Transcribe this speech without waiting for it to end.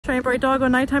Trying Brite Doggo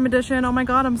nighttime edition. Oh my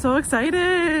god, I'm so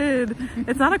excited.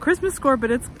 It's not a Christmas score,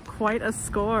 but it's quite a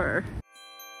score.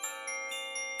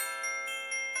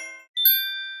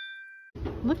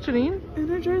 Look, Janine.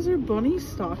 Energizer Bunny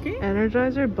stocking?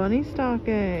 Energizer Bunny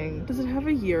stocking. Does it have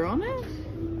a year on it?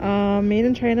 Made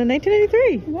in China,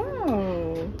 1983.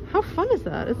 Wow. How fun is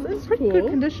that? It's pretty cool. good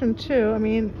condition too. I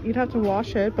mean, you'd have to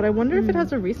wash it, but I wonder if it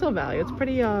has a resale value. It's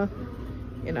pretty, you know,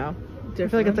 different. I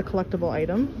feel like it's a collectible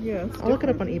item. Yeah, I'll look it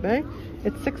up on eBay.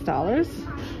 It's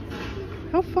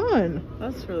 $6. How fun.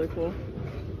 That's really cool.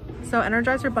 So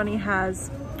Energizer Bunny has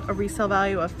a resale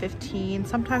value of $15,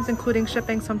 sometimes including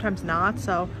shipping, sometimes not.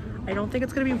 So I don't think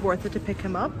it's gonna be worth it to pick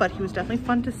him up, but he was definitely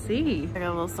fun to see. I got a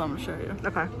little something to show you.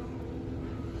 Okay.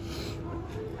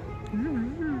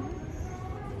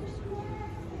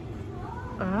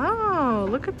 Oh,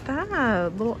 look at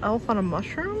that. Little elf on a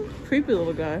mushroom. Creepy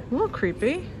little guy. A little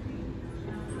creepy.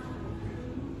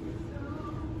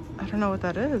 I don't know what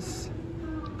that is,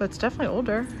 but it's definitely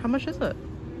older. How much is it?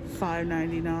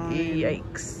 $5.99.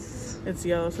 Yikes. It's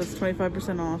yellow, so it's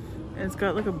 25% off. And it's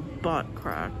got like a butt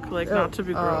crack. Like, not to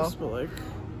be gross, but like,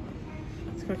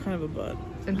 it's got kind of a butt.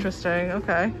 Interesting.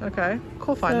 Okay. Okay.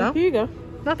 Cool find So, though. here you go.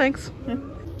 No thanks. Yeah.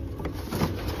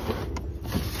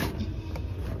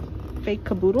 Fake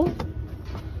caboodle.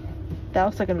 That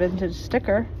looks like a vintage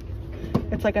sticker.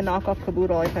 It's like a knockoff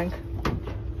caboodle, I think.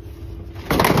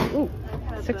 Ooh,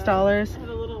 $6. I had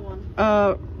a little one.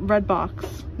 Red box,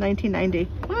 1990.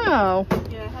 Wow.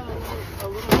 Yeah, I had a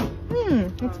little.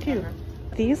 That's cute.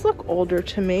 These look older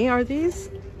to me. Are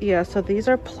these? Yeah, so these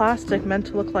are plastic, meant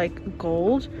to look like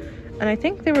gold. And I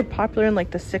think they were popular in like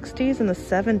the 60s and the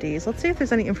 70s. Let's see if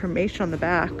there's any information on the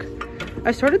back.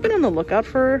 I've sort of been on the lookout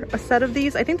for a set of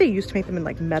these. I think they used to make them in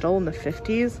like metal in the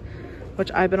 50s,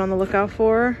 which I've been on the lookout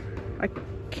for. I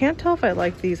can't tell if I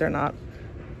like these or not.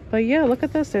 But yeah, look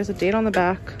at this. There's a date on the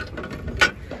back.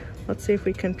 Let's see if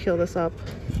we can peel this up.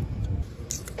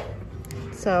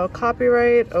 So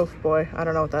copyright, oh boy, I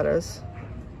don't know what that is.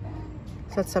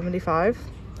 Is that 75?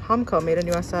 Hamco, made in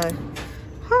USA.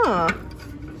 Huh.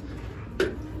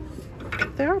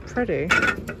 They are pretty.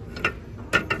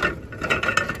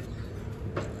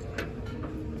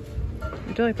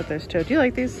 I do like that there's two. Do you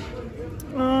like these?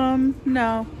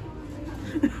 No.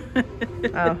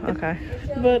 Oh, okay.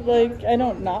 But like, I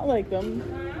don't not like them.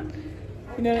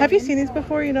 You know what Have I you mean? seen these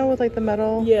before, you know, with like the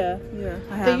metal? Yeah, yeah.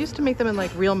 I have. They used to make them in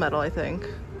like real metal, I think.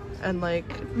 And like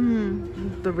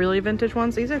the really vintage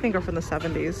ones. These I think are from the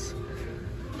 70s.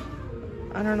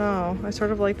 I don't know. I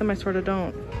sort of like them, I sort of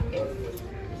don't.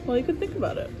 Well, you could think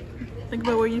about it. Think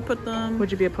about where you put them.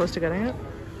 Would you be opposed to getting it?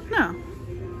 No.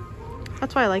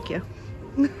 That's why I like you.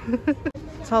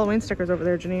 It's Halloween stickers over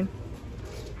there, Janine.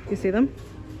 You see them?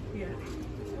 Yeah.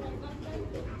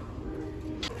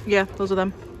 Yeah, those are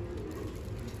them.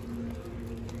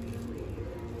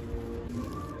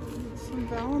 Some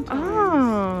Valentine's.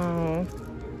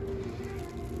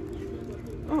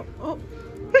 Oh. Oh.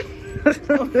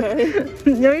 Okay.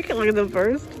 No, you can look at them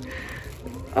first.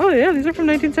 Oh yeah, these are from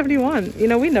 1971. You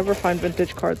know, we never find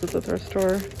vintage cards at the thrift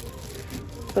store.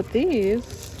 But these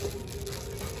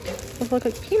look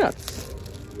like peanuts.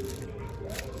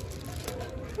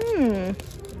 Yeah,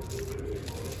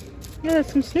 there's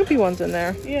some Snoopy ones in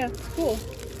there. Yeah, cool.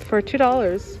 For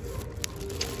 $2.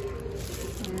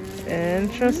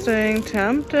 Interesting,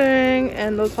 tempting.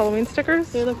 And those Halloween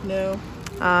stickers? They look new.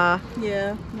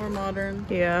 Yeah, more modern.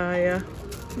 Yeah.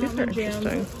 These Not are my jam,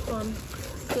 interesting. but fun.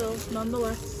 Still,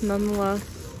 nonetheless. Nonetheless.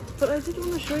 But I did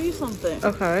want to show you something.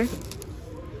 Okay.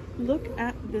 Look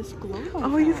at this globe.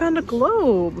 Oh, you found a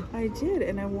globe. I did,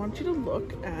 and I want you to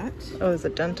look at. Oh, there's a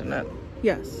dent in it.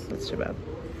 Yes. That's too bad.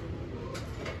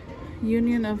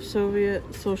 Union of Soviet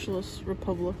Socialist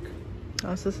Republic.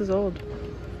 Oh, so this is old.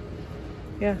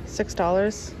 Yeah,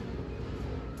 $6.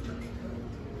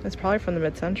 It's probably from the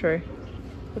mid-century.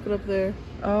 Look it up there.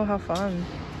 Oh, how fun.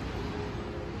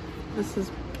 It's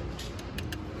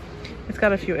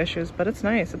got a few issues, but it's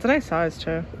nice. It's a nice size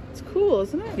too. It's cool,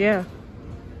 isn't it? Yeah.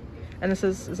 And is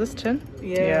this tin?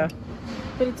 Yeah.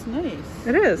 But it's nice.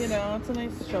 It is. You know, it's a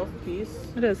nice shelf piece.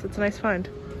 It is. It's a nice find.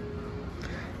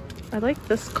 I like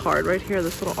this card right here,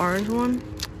 this little orange one.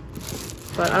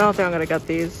 But I don't think I'm gonna get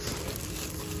these.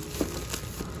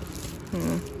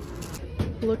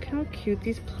 Look how cute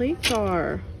these plates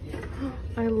are.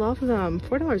 I love them.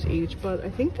 $4 each, but I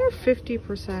think they're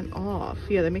 50% off.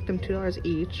 Yeah, they make them $2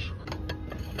 each.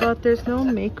 But there's no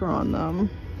maker on them.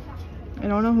 I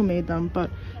don't know who made them, but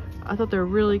I thought they're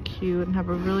really cute and have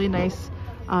a really nice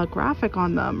graphic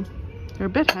on them. They're a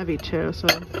bit heavy too, so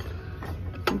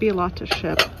it'd be a lot to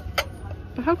ship.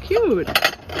 But how cute.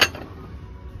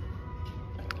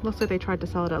 Looks like they tried to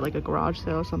sell it at like a garage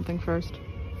sale or something first.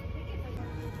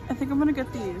 I think I'm gonna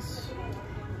get these.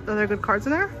 Are there good cards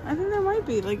in there? I think there might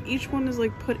be. Like each one is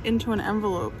like put into an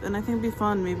envelope, and I think it'd be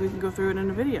fun. Maybe we can go through it in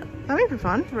a video. That might be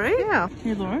fun, Right? Yeah.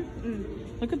 Hey, Laura.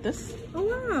 Look at this. Oh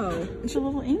wow. It's a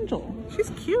little angel. She's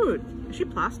cute. Is she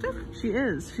plastic? She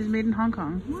is. She's made in Hong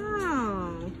Kong.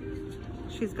 Wow.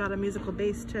 She's got a musical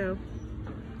bass too.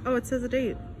 Oh, it says a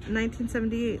date.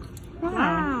 1978.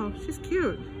 Wow. She's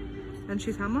cute. And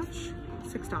she's how much?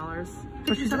 $6.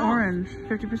 But she's orange.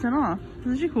 50% off.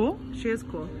 Isn't she cool? She is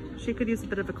cool. She could use a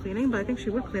bit of a cleaning, but I think she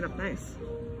would clean up nice.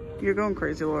 You're going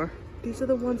crazy, Laura. These are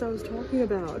the ones I was talking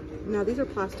about. Now these are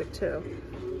plastic too.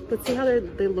 But see how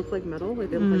they look like metal? Like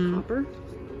they look like copper?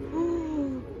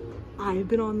 Oh, I've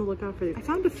been on the lookout for these. I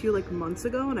found a few like months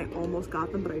ago and I almost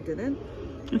got them, but I didn't.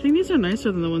 I think these are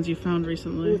nicer than the ones you found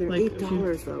recently. Ooh, they're like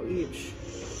 $8 though each.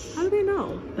 How do they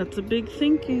know? That's a big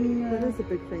thinking. That is a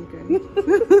big thinking.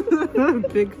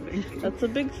 Big thinking. That's a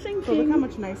big thinking. So look how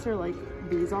much nicer like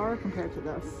these are compared to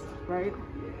this, right?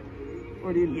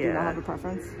 Or do you not have a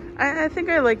preference? I think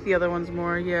I like the other ones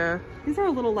more, yeah. These are a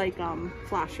little like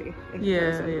flashy.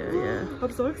 Yeah.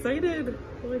 I'm so excited.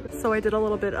 So I did a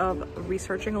little bit of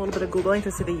researching, a little bit of Googling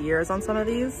to see the years on some of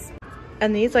these.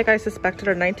 And these, like I suspected,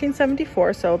 are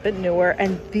 1974, so a bit newer.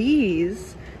 And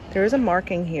these, there is a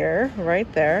marking here,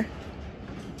 right there.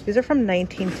 These are from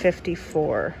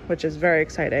 1954, which is very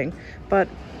exciting. But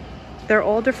they're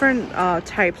all different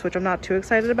types, which I'm not too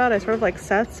excited about. I sort of like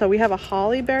sets. So we have a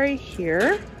holly berry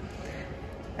here.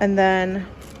 And then,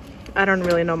 I don't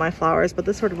really know my flowers, but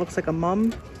this sort of looks like a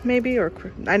mum, maybe. Or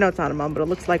I know it's not a mum, but it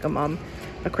looks like a mum.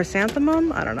 A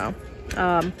chrysanthemum? I don't know.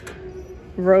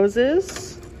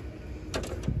 Roses.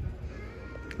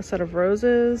 A set of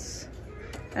roses.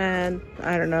 And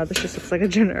I don't know, this just looks like a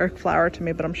generic flower to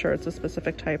me, but I'm sure it's a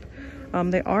specific type.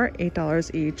 They are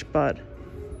 $8 each, but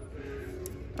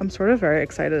I'm sort of very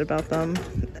excited about them.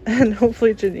 And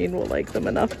hopefully Janine will like them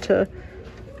enough to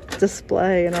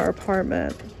display in our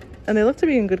apartment. And they look to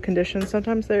be in good condition.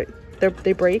 Sometimes they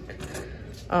break.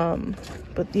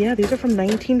 But yeah, these are from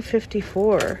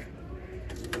 1954.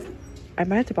 I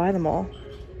might have to buy them all.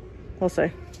 We'll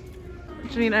see.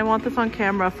 Janine, I want this on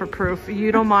camera for proof.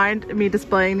 You don't mind me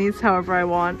displaying these however I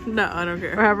want? No, I don't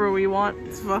care. Or however we want?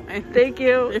 It's fine. Thank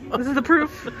you. This is the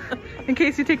proof. In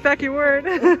case you take back your word.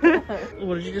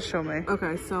 What did you just show me?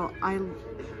 Okay, so I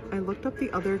looked up the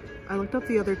other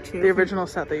two. The original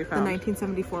set that you found. The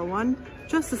 1974 one,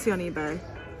 just to see on eBay.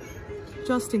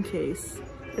 Just in case.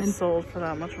 And sold for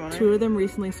that much money? Two of them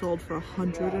recently sold for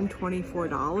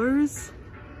 $124.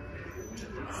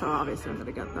 So obviously I'm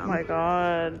gonna get them. Oh my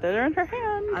god, they're in her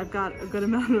hand. I've got a good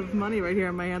amount of money right here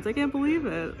in my hands. I can't believe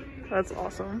it. That's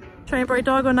awesome. Shiny Bright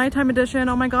Doggo nighttime edition.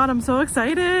 Oh my god, I'm so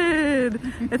excited.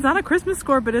 It's not a Christmas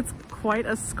score, but it's quite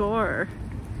a score.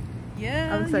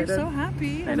 Yeah, I'm excited. You're so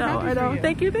happy. I know.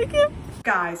 Thank you.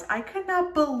 Guys, I could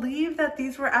not believe that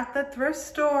these were at the thrift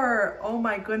store. Oh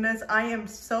my goodness, I am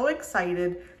so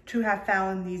excited to have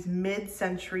found these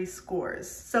mid-century scores.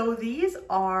 So these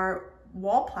are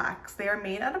wall plaques. They are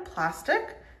made out of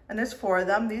plastic, and there's 4 of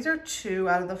them. These are 2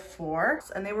 out of the 4,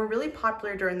 and they were really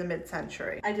popular during the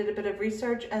mid-century. I did a bit of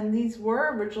research, and these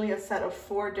were originally a set of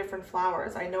 4 different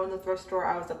flowers. I know in the thrift store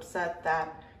I was upset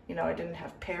that, you know, I didn't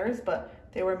have pairs, but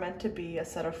they were meant to be a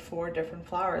set of 4 different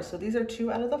flowers. So these are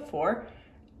 2 out of the 4,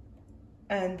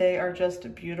 and they are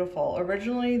just beautiful.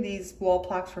 Originally, these wall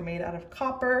plaques were made out of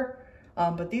copper,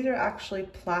 but these are actually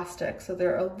plastic, so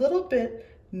they're a little bit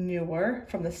newer,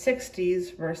 from the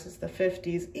 60s versus the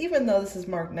 50s, even though this is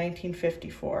marked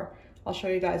 1954. I'll show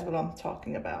you guys what I'm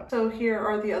talking about. So here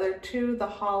are the other 2, the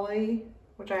holly,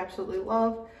 which I absolutely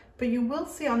love, but you will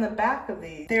see on the back of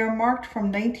these, they are marked from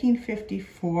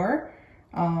 1954,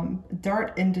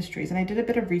 Dart Industries. And I did a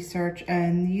bit of research,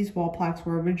 and these wall plaques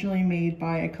were originally made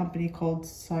by a company called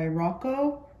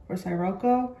Sirocco,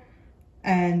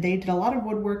 and they did a lot of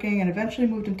woodworking and eventually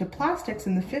moved into plastics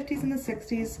in the 50s and the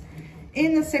 60s.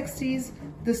 In the 60s,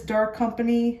 this Dart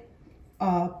company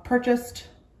purchased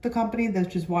the company,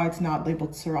 which is why it's not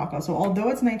labeled Sirocco. So although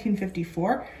it's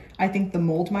 1954, I think the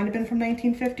mold might have been from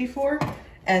 1954,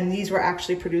 and these were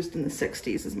actually produced in the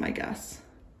 60s is my guess.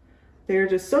 They're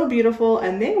just so beautiful,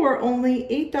 and they were only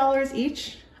 $8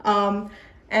 each. And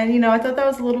you know, I thought that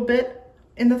was a little bit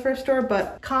in the thrift store,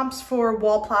 but comps for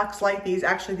wall plaques like these,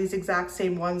 actually these exact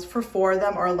same ones, for 4 of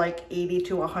them are like $80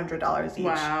 to $100 each.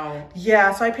 Wow.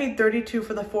 Yeah, so I paid $32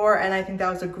 for the 4, and I think that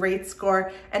was a great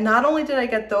score. And not only did I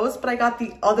get those, but I got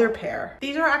the other pair.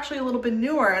 These are actually a little bit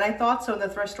newer, and I thought so in the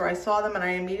thrift store. I saw them and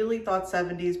I immediately thought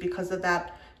 70s because of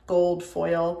that gold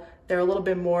foil. They're a little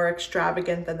bit more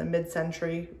extravagant than the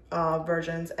mid-century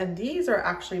versions. And these are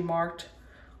actually marked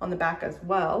on the back as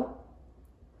well.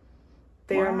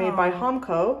 They are made by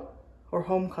Homco, or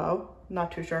Homeco,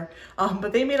 not too sure.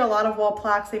 But they made a lot of wall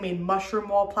plaques. They made mushroom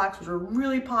wall plaques, which are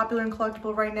really popular and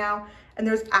collectible right now. And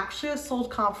there's actually a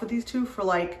sold comp for these two for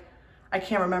like, I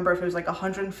can't remember if it was like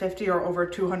 $150 or over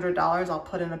 $200. I'll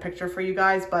put in a picture for you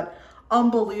guys, but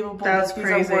unbelievable that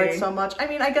these are worth so much. I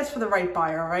mean, I guess for the right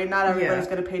buyer, right? Not everybody's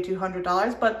gonna pay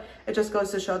 $200, but it just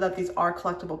goes to show that these are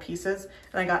collectible pieces.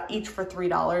 And I got each for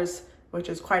 $3, which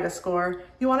is quite a score.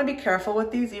 You wanna be careful with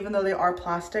these, even though they are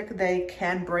plastic, they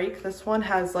can break. This one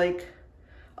has like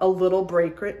a little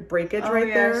breakage right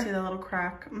there. I see the little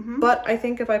crack. But I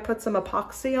think if I put some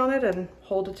epoxy on it and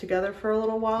hold it together for a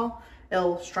little while,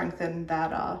 it'll strengthen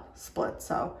that split.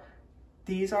 So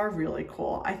these are really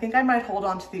cool. I think I might hold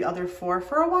on to the other 4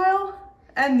 for a while.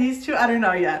 And these 2, I don't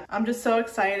know yet. I'm just so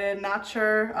excited, not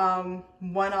sure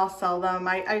when I'll sell them.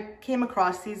 I came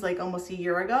across these like almost a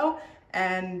year ago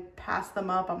and passed them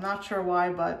up. I'm not sure why,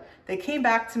 but they came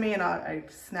back to me and I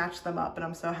snatched them up, and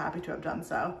I'm so happy to have done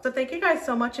so. So thank you guys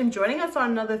so much for joining us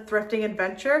on another thrifting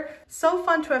adventure. So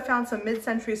fun to have found some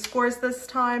mid-century scores this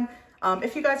time.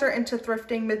 If you guys are into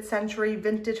thrifting, mid-century,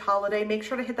 vintage, holiday, make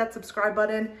sure to hit that subscribe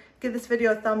button, give this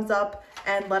video a thumbs up,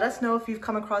 and let us know if you've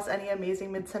come across any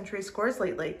amazing mid-century scores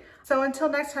lately. So until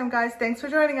next time, guys, thanks for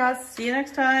joining us. See you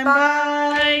next time.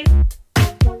 Bye.